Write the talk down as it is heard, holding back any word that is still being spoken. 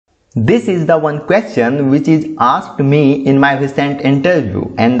This is the one question which is asked me in my recent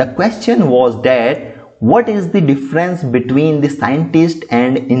interview, and the question was that what is the difference between the scientist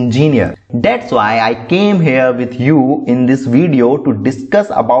and engineer? That's why I came here with you in this video to discuss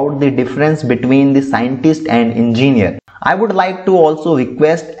about the difference between the scientist and engineer. I would like to also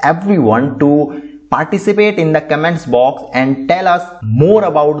request everyone to participate in the comments box and tell us more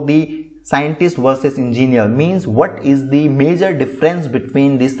about the scientist versus engineer, means what is the major difference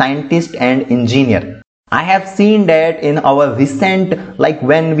between the scientist and engineer. I have seen that in our recent, like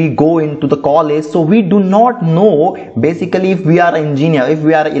when we go into the college, so we do not know basically if we are an engineer, if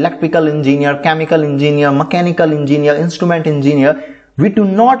we are electrical engineer, chemical engineer, mechanical engineer, instrument engineer, we do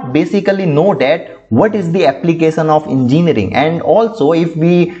not basically know that what is the application of engineering. And also if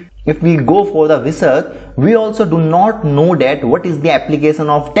we go for the research, we also do not know that what is the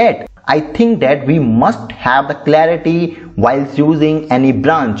application of that. I think that we must have the clarity while choosing any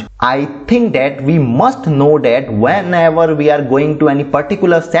branch. I think that we must know that whenever we are going to any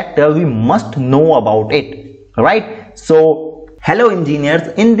particular sector, we must know about it, right? So hello engineers,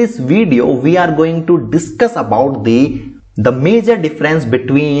 in this video we are going to discuss about the major difference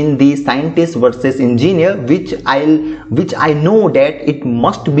between the scientist versus engineer, which I know that it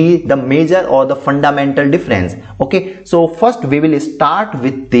must be the major or the fundamental difference. Okay, so first we will start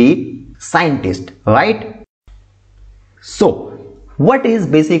with the scientist, right? So what is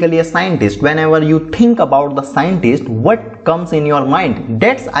basically a scientist? Whenever you think about the scientist, what comes in your mind?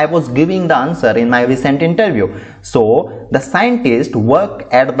 That's I was giving the answer in my recent interview. So the scientists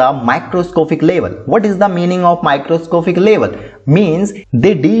work at the microscopic level. What is the meaning of microscopic level? Means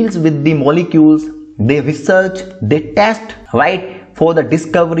they deals with the molecules, they research, they test, right, for the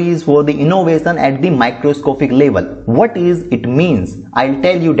discoveries, for the innovation at the microscopic level. What is it means? I'll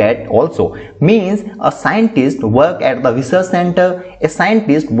tell you that also. Means a scientist work at the research center, a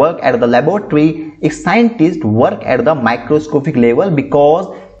scientist work at the laboratory, a scientist work at the microscopic level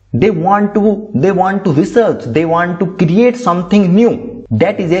because they want to research, they want to create something new.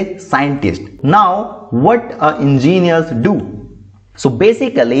 That is a scientist. Now what engineers do? So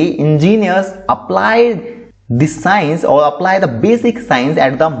basically engineers apply the science or apply the basic science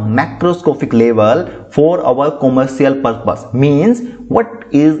at the macroscopic level for our commercial purpose. Means what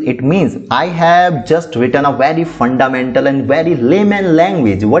is it means? I have just written a very fundamental and very layman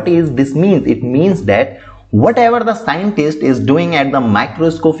language. What is this means? It means that whatever the scientist is doing at the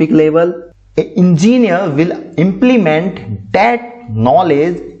microscopic level, an engineer will implement that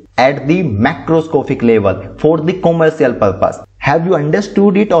knowledge at the macroscopic level for the commercial purpose. Have you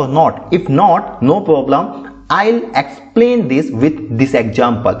understood it or not? If not, no problem. I'll explain this with this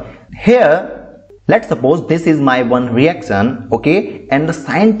example. Here, let's suppose this is my one reaction, okay, and the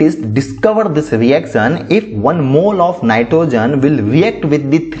scientist discover this reaction. If 1 mole of nitrogen will react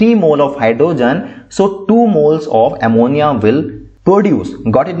with the 3 mole of hydrogen, so 2 moles of ammonia will produce.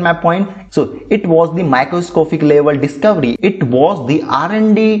 Got it my point? So it was the microscopic level discovery, it was the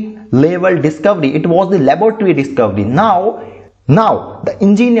R&D level discovery, it was the laboratory discovery. Now the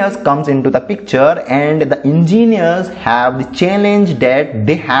engineers comes into the picture, and the engineers have the challenge that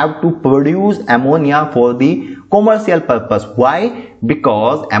they have to produce ammonia for the commercial purpose. Why?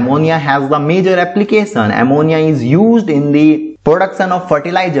 Because ammonia has the major application. Ammonia is used in the production of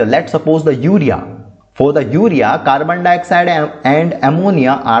fertilizer. Let's suppose the urea. For the urea, carbon dioxide and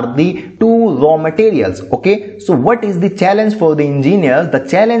ammonia are the 2 raw materials. Okay, so what is the challenge for the engineers? The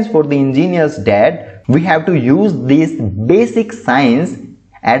challenge for the engineers that we have to use this basic science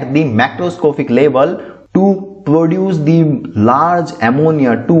at the macroscopic level to produce the large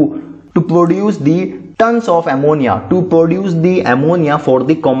ammonia, to produce the tons of ammonia, to produce the ammonia for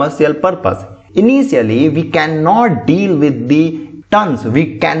the commercial purpose. Initially, we cannot deal with the tons,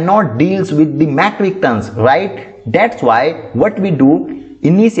 we cannot deal with the metric tons, right? That's why what we do,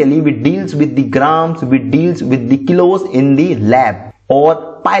 initially we deals with the grams, we deals with the kilos in the lab or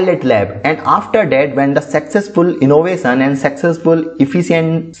pilot lab, and after that when the successful innovation and successful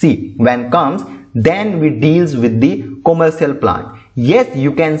efficiency when comes, then we deals with the commercial plant. Yes,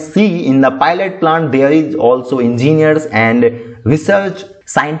 you can see in the pilot plant there is also engineers and research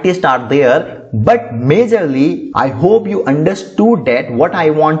scientists are there, but majorly I hope you understood that what I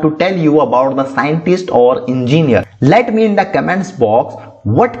want to tell you about the scientist or engineer. Let me in the comments box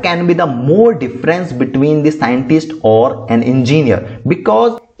what can be the more difference between the scientist or an engineer,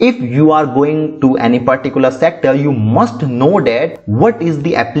 because if you are going to any particular sector, you must know that what is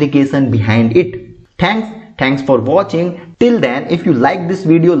the application behind it. Thanks for watching. Till then, if you like this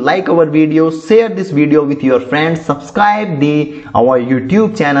video, like our video, share this video with your friends, subscribe our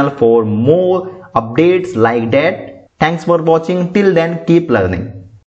YouTube channel for more updates like that. Thanks for watching. Till then, keep learning.